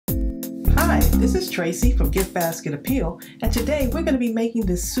Hi, this is Tracy from Gift Basket Appeal, and today we're going to be making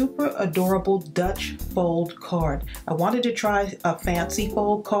this super adorable Dutch fold card. I wanted to try a fancy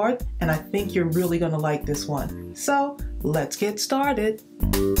fold card, and I think you're really going to like this one. So let's get started.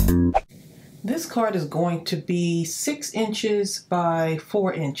 This card is going to be 6 inches by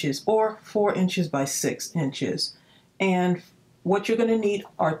 4 inches or 4 inches by 6 inches. And what you're going to need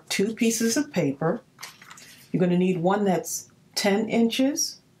are 2 pieces of paper. You're going to need one that's 10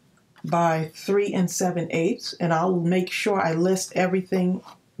 inches by 3 7/8, and I'll make sure I list everything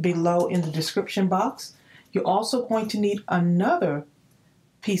below in the description box. You're also going to need another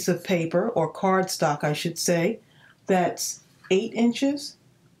piece of paper, or cardstock I should say, that's 8 inches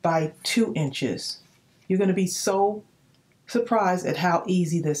by 2 inches. You're going to be so surprised at how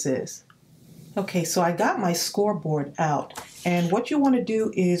easy this is. Okay, so I got my scoreboard out, and what you want to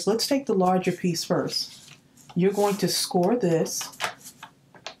do is, let's take the larger piece first. You're going to score this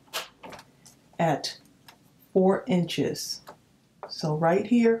at 4 inches. So right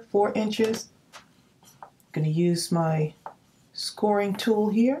here, 4 inches. I'm going to use my scoring tool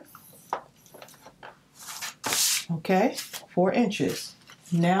here. Okay, 4 inches.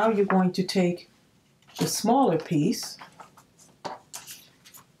 Now you're going to take the smaller piece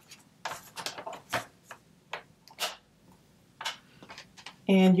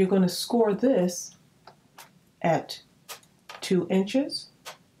and you're going to score this at 2 inches.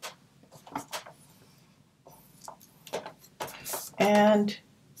 And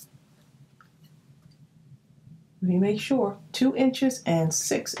let me make sure, 2 inches and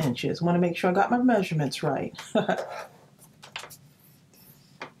 6 inches. I want to make sure I got my measurements right.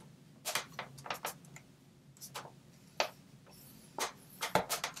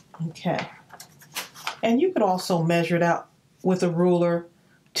 Okay. And you could also measure it out with a ruler,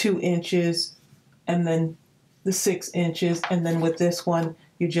 2 inches, and then the 6 inches. And then with this one,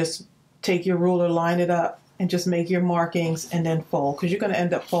 you just take your ruler, line it up, and just make your markings and then fold, because you're going to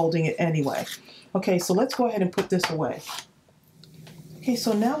end up folding it anyway. Okay, so let's go ahead and put this away. Okay,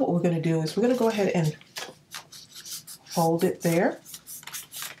 so now what we're going to do is we're going to go ahead and fold it there.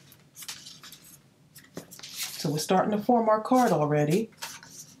 So we're starting to form our card already.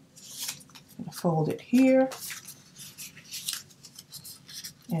 I'm going to fold it here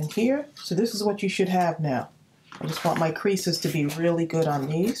and here. So this is what you should have now. I just want my creases to be really good on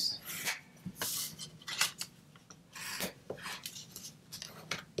these.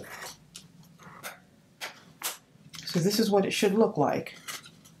 So this is what it should look like.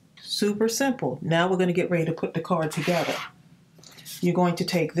 Super simple. Now we're going to get ready to put the card together. You're going to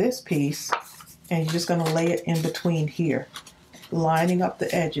take this piece and you're just going to lay it in between here, lining up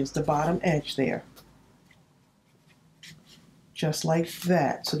the edges, the bottom edge there. Just like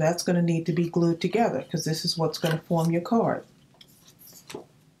that. So that's going to need to be glued together because this is what's going to form your card.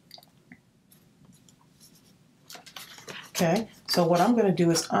 Okay, so what I'm going to do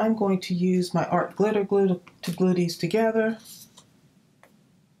is I'm going to use my art glitter glue to glue these together.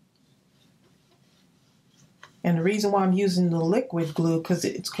 And the reason why I'm using the liquid glue, because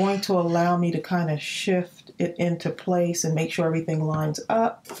it's going to allow me to kind of shift it into place and make sure everything lines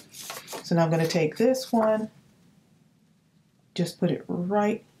up. So now I'm going to take this one, just put it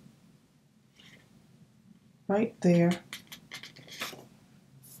right there,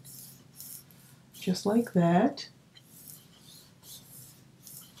 just like that.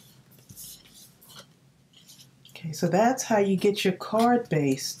 Okay, so that's how you get your card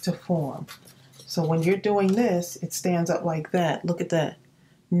base to form. So when you're doing this, it stands up like that. Look at that.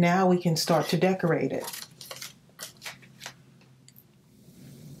 Now we can start to decorate it.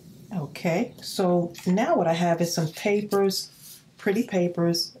 Okay, so now what I have is some papers, pretty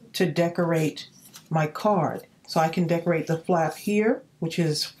papers, to decorate my card. So I can decorate the flap here, which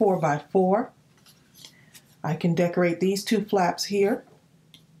is 4 by 4. I can decorate these 2 flaps here,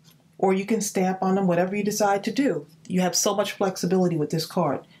 or you can stamp on them, whatever you decide to do. You have so much flexibility with this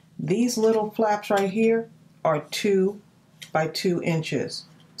card. These little flaps right here are 2 by 2 inches.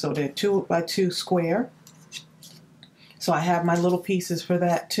 So they're 2 by 2 square. So I have my little pieces for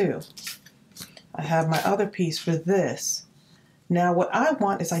that too. I have my other piece for this. Now what I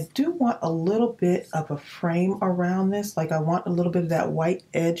want is, I do want a little bit of a frame around this. Like I want a little bit of that white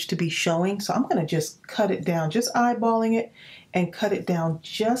edge to be showing. So I'm going to just cut it down, just eyeballing it, and cut it down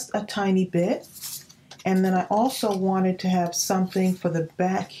just a tiny bit. And then I also wanted to have something for the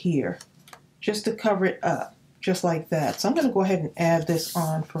back here, just to cover it up, just like that. So I'm going to go ahead and add this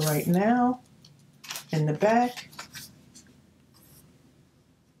on for right now in the back.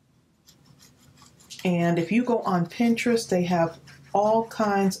 And if you go on Pinterest, they have all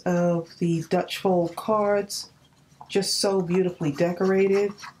kinds of the Dutch fold cards, just so beautifully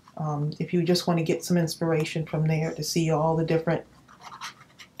decorated. if you just want to get some inspiration from there to see all the different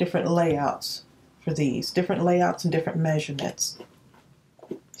layouts for these, different layouts and different measurements.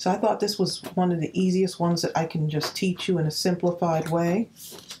 So I thought this was one of the easiest ones that I can just teach you in a simplified way.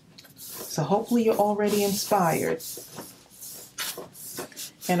 So hopefully you're already inspired.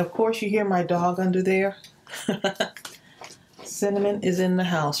 And of course you hear my dog under there. Cinnamon is in the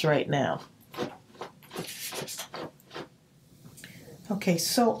house right now. Okay,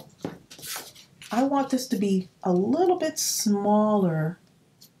 so I want this to be a little bit smaller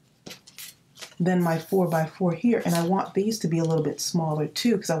than my 4x4 here, and I want these to be a little bit smaller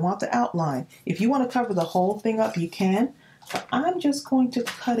too because I want the outline. If you want to cover the whole thing up, you can, but I'm just going to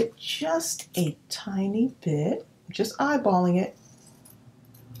cut it just a tiny bit, just eyeballing it.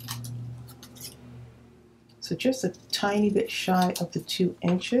 So just a tiny bit shy of the 2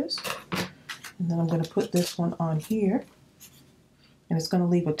 inches. And then I'm going to put this one on here, and it's going to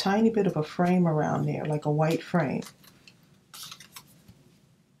leave a tiny bit of a frame around there, like a white frame.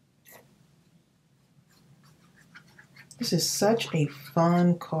 This is such a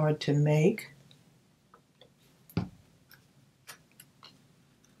fun card to make.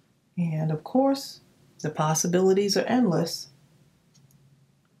 And of course, the possibilities are endless.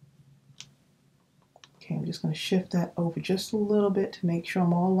 Okay, I'm just going to shift that over just a little bit to make sure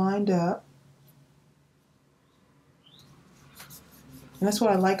I'm all lined up. And that's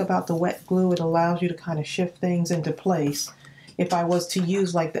what I like about the wet glue. It allows you to kind of shift things into place. If I was to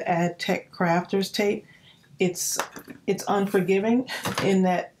use like the Ad Tech Crafters tape, it's unforgiving in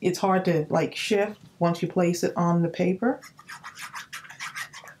that it's hard to like shift once you place it on the paper.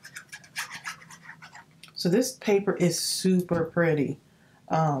 So this paper is super pretty.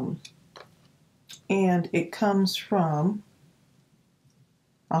 And it comes from,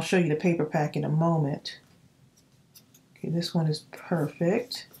 I'll show you the paper pack in a moment. Okay, this one is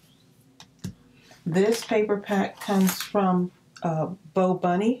perfect. This paper pack comes from Bo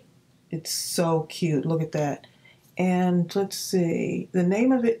Bunny. It's so cute. Look at that. And let's see. The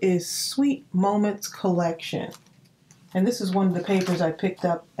name of it is Sweet Moments Collection. And this is one of the papers I picked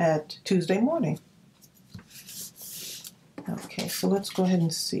up at Tuesday morning. Okay, so let's go ahead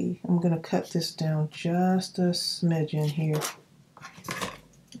and see. I'm going to cut this down just a smidgen here.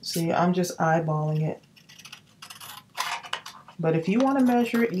 See, I'm just eyeballing it. But if you want to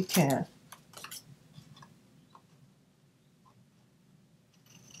measure it, you can.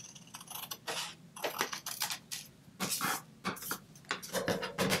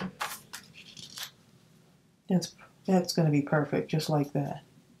 That's going to be perfect, just like that.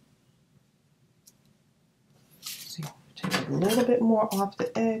 See, take a little bit more off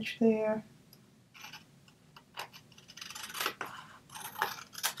the edge there.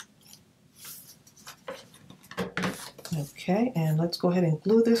 Okay, and let's go ahead and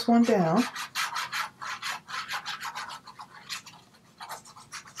glue this one down.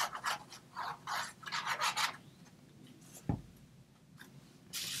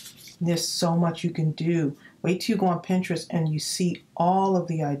 There's so much you can do. Wait till you go on Pinterest and you see all of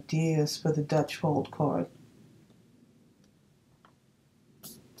the ideas for the Dutch fold card.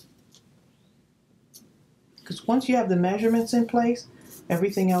 Because once you have the measurements in place,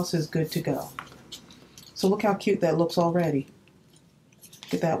 everything else is good to go. So look how cute that looks already.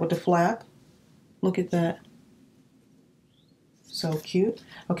 Look at that with the flap. Look at that. So cute.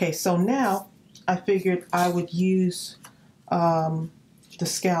 Okay, so now I figured I would use the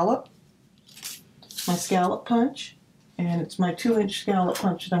scallop. My scallop punch, and it's my 2-inch scallop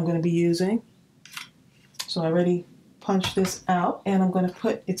punch that I'm going to be using. So I already punched this out, and I'm going to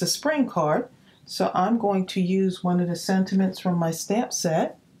put, it's a spring card, so I'm going to use one of the sentiments from my stamp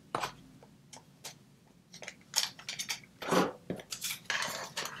set.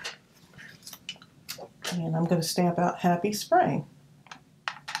 And I'm going to stamp out Happy Spring.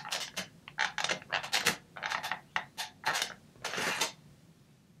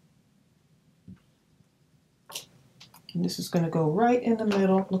 And this is going to go right in the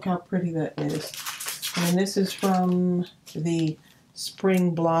middle. Look how pretty that is. And this is from the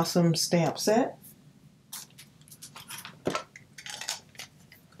Spring Blossom stamp set. Look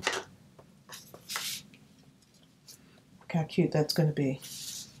how cute that's going to be.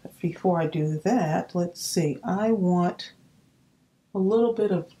 But before I do that, let's see. I want a little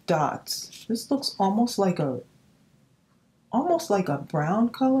bit of dots. This looks almost like a brown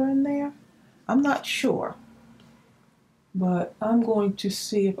color in there. I'm not sure. But I'm going to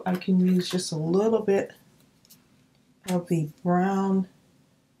see if I can use just a little bit of the brown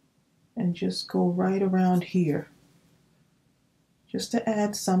and just go right around here just to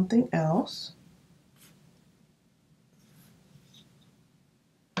add something else.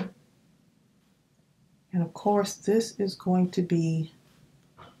 And of course, this is going to be,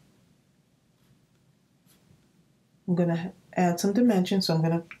 I'm going to add some dimension, so I'm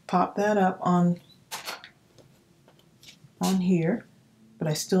going to pop that up on here. But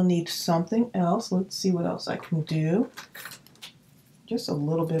I still need something else. Let's see what else I can do. Just a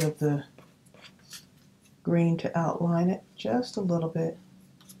little bit of the green to outline it, just a little bit.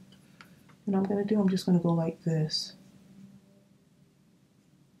 What I'm going to do, I'm just going to go like this.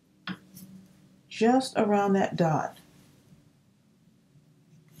 Just around that dot.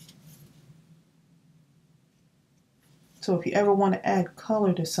 So if you ever want to add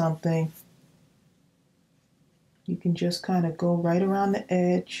color to something, you can just kind of go right around the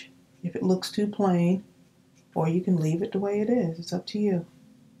edge if it looks too plain, or you can leave it the way it is. It's up to you.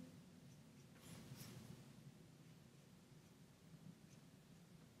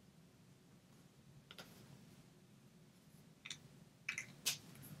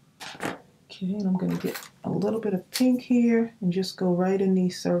 Okay, and I'm going to get a little bit of pink here and just go right in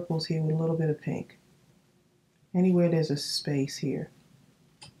these circles here with a little bit of pink. Anywhere there's a space here.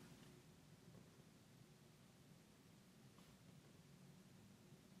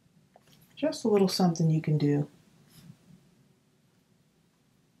 Just a little something you can do.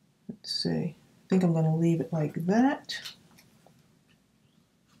 Let's see. I think I'm going to leave it like that.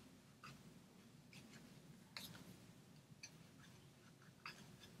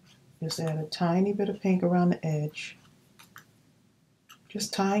 Just add a tiny bit of pink around the edge.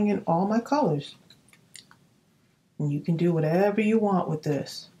 Just tying in all my colors. And you can do whatever you want with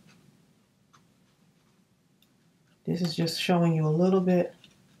this. This is just showing you a little bit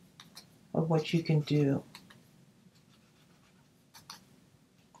of what you can do.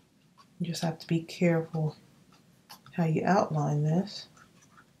 You just have to be careful how you outline this.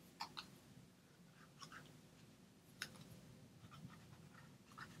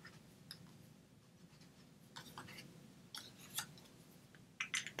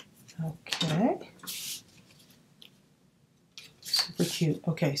 Okay. Super cute.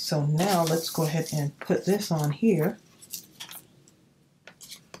 Okay, so now let's go ahead and put this on here.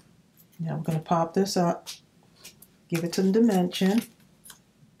 Now I'm going to pop this up, give it some dimension.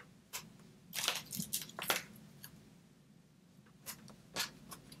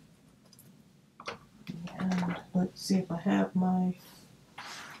 And let's see if I have my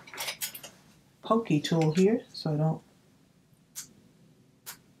pokey tool here so I don't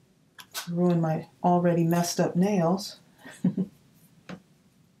ruin my already messed up nails.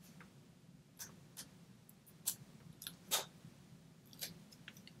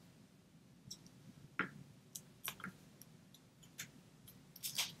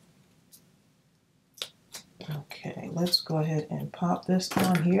 Okay, let's go ahead and pop this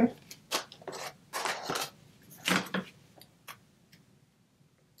on here.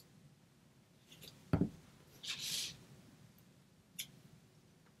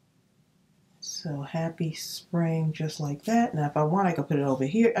 So happy spring, just like that. Now if I want, I could put it over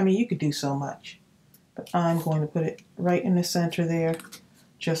here. I mean, you could do so much. But I'm going to put it right in the center there,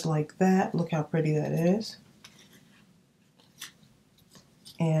 just like that. Look how pretty that is.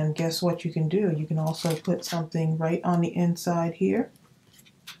 And guess what you can do? You can also put something right on the inside here,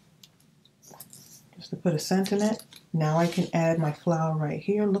 just to put a sentiment. Now I can add my flower right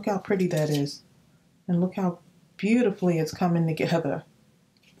here. Look how pretty that is. And look how beautifully it's coming together.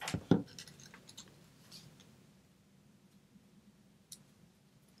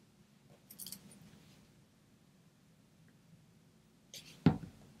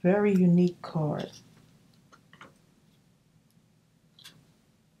 Very unique card.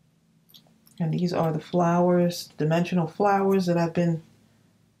 And these are the flowers, dimensional flowers that I've been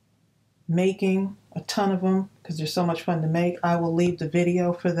making, a ton of them, because they're so much fun to make. I will leave the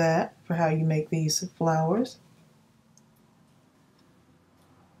video for that, for how you make these flowers.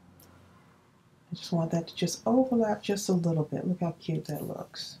 I just want that to just overlap just a little bit. Look how cute that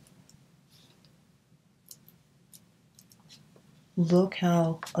looks. Look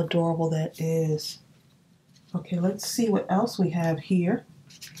how adorable that is. Okay, let's see what else we have here.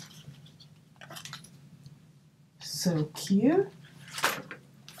 So cute.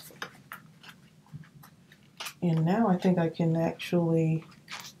 And now I think I can actually,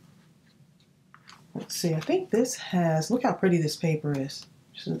 let's see, I think this has, look how pretty this paper is.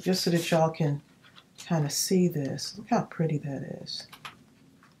 Just so that y'all can kind of see this. Look how pretty that is.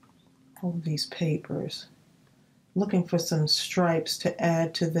 All of these papers. Looking for some stripes to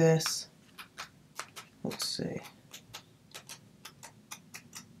add to this. Let's see.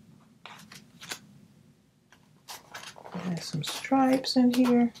 Add some stripes in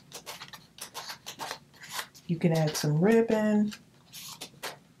here. You can add some ribbon.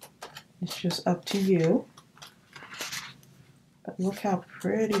 It's just up to you. But look how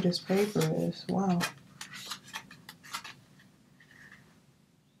pretty this paper is. Wow.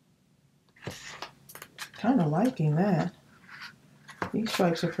 Kind of liking that. These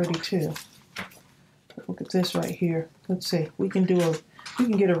stripes are pretty too. Look at this right here. Let's see. We can get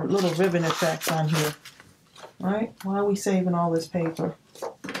a little ribbon effect on here. Right? Why are we saving all this paper?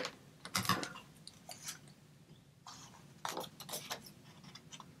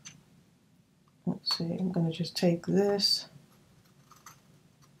 Let's see. I'm going to just take this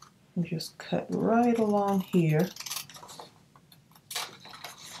and just cut right along here.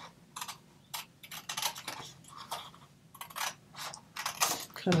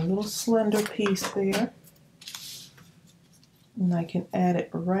 Cut a little slender piece there. And I can add it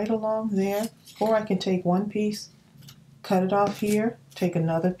right along there. Or I can take one piece, cut it off here, take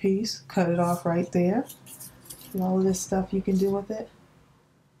another piece, cut it off right there. See all of this stuff you can do with it?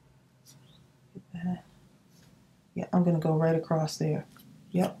 Get that. Yeah, I'm going to go right across there.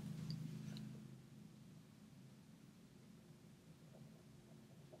 Yep.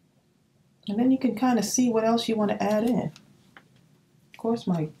 And then you can kind of see what else you want to add in. Of course,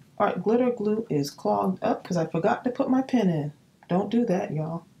 my art glitter glue is clogged up because I forgot to put my pen in. Don't do that,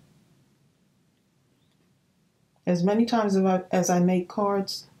 y'all. As many times as I make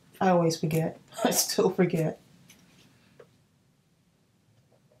cards, I always forget. I still forget.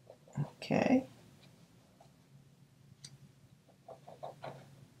 Okay.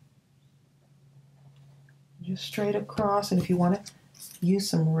 Just straight across, and if you want to use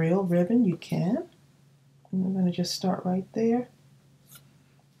some real ribbon, you can. And I'm going to just start right there.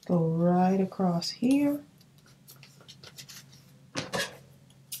 Go right across here.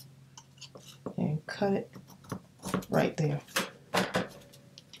 And cut it right there.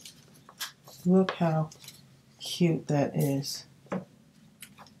 Look how cute that is.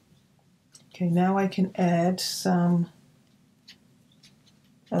 Okay, now I can add some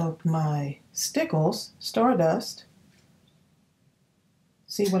of my Stickles Stardust.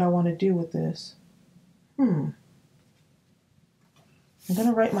 See what I want to do with this. I'm going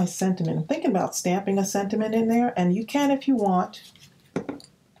to write my sentiment. I'm thinking about stamping a sentiment in there, and you can if you want.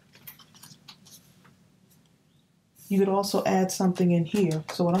 You could also add something in here.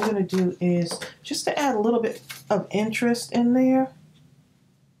 So what I'm going to do is just to add a little bit of interest in there.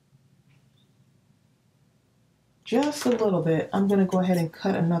 Just a little bit. I'm going to go ahead and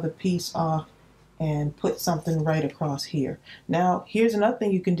cut another piece off and put something right across here. Now, here's another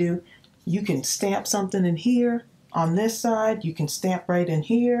thing you can do. You can stamp something in here. On this side, you can stamp right in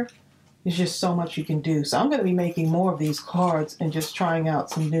here. There's just so much you can do. So I'm going to be making more of these cards and just trying out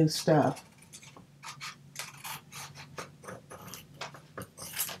some new stuff.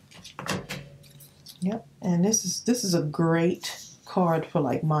 Yep, and this is a great card for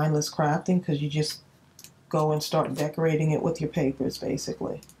like mindless crafting because you just go and start decorating it with your papers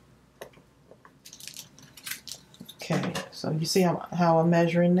basically. Okay, so you see how I'm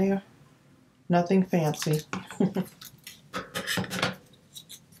measuring there? Nothing fancy.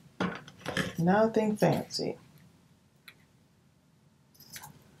 Nothing fancy.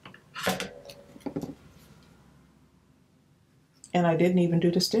 And I didn't even do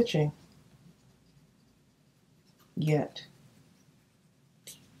the stitching yet.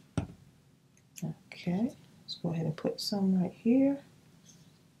 Okay, let's go ahead and put some right here.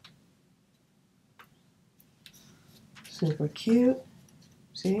 Super cute.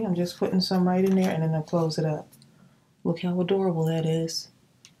 See, I'm just putting some right in there and then I'll close it up. Look how adorable that is.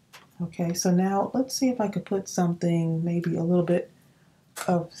 Okay, so now let's see if I could put something, maybe a little bit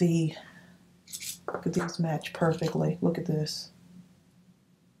of the, look at these match perfectly. Look at this.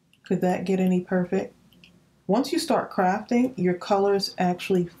 Could that get any perfect? Once you start crafting, your colors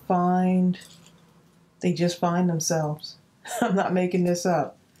actually they just find themselves. I'm not making this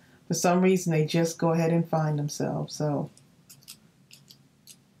up. For some reason, they just go ahead and find themselves. So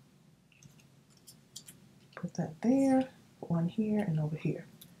put that there, put one here and over here.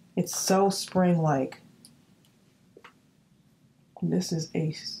 It's so spring-like. This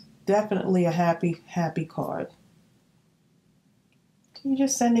is definitely a happy, happy card. You're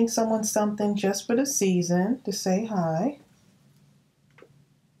just sending someone something just for the season to say hi.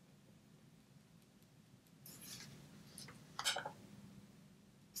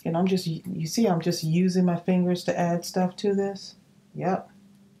 And you see I'm just using my fingers to add stuff to this? Yep.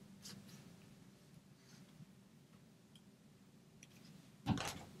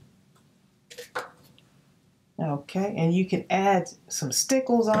 Okay, and you can add some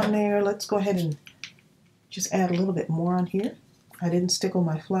stickles on there. Let's go ahead and just add a little bit more on here. I didn't stickle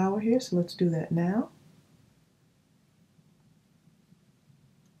my flower here, so let's do that now.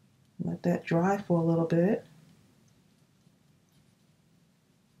 let that dry for a little bit.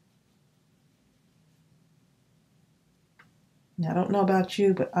 Now, I don't know about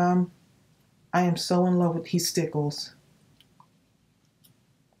you, but I am so in love with these stickles.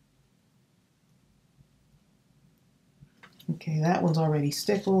 Okay, that one's already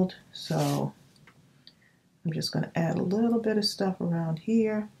stickled, so I'm just going to add a little bit of stuff around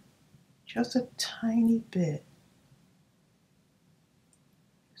here, just a tiny bit.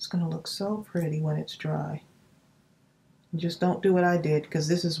 It's going to look so pretty when it's dry. And just don't do what I did, because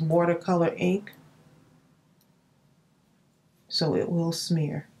this is watercolor ink, so it will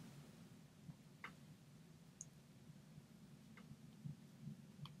smear.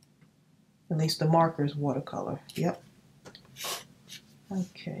 At least the marker is watercolor. Yep.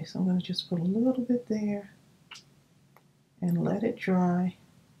 Okay, so I'm going to just put a little bit there and let it dry.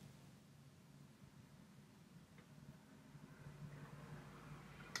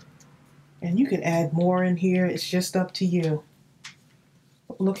 And you can add more in here. It's just up to you.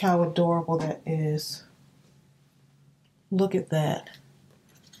 Look how adorable that is. Look at that.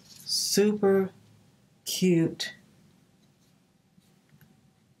 Super cute.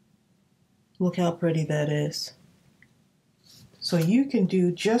 Look how pretty that is. So you can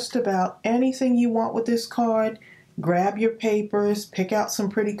do just about anything you want with this card. Grab your papers, pick out some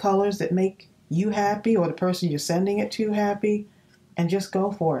pretty colors that make you happy or the person you're sending it to happy, and just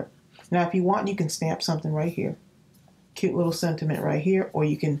go for it. Now, if you want, you can stamp something right here. Cute little sentiment right here, or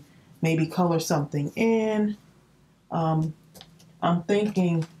you can maybe color something in. I'm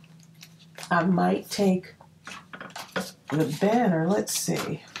thinking I might take the banner, let's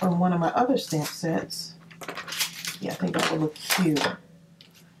see, from one of my other stamp sets. Yeah, I think that would look cute.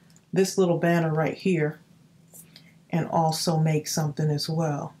 This little banner right here, and also make something as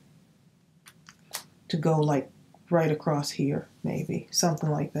well to go like right across here, maybe something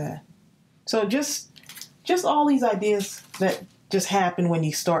like that. So just all these ideas that just happen when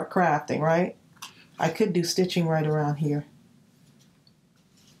you start crafting, right? I could do stitching right around here.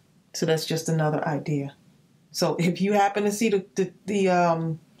 So that's just another idea. So if you happen to see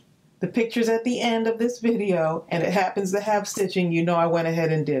the pictures at the end of this video and it happens to have stitching, you know I went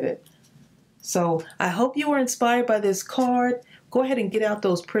ahead and did it. So I hope you were inspired by this card. Go ahead and get out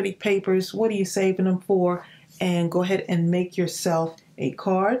those pretty papers. What are you saving them for? And go ahead and make yourself a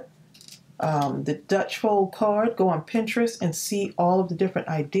card. The Dutch fold card. Go on Pinterest and see all of the different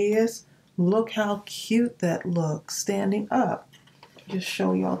ideas. Look how cute that looks standing up. Just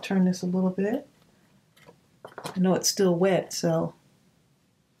show you, I'll turn this a little bit. I know it's still wet, so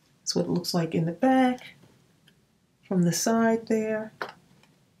that's what it looks like in the back. From the side there.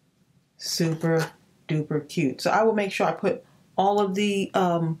 Super duper cute. So I will make sure I put all of the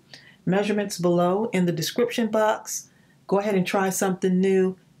measurements below in the description box. Go ahead and try something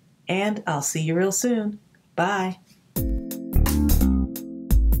new, and I'll see you real soon. Bye.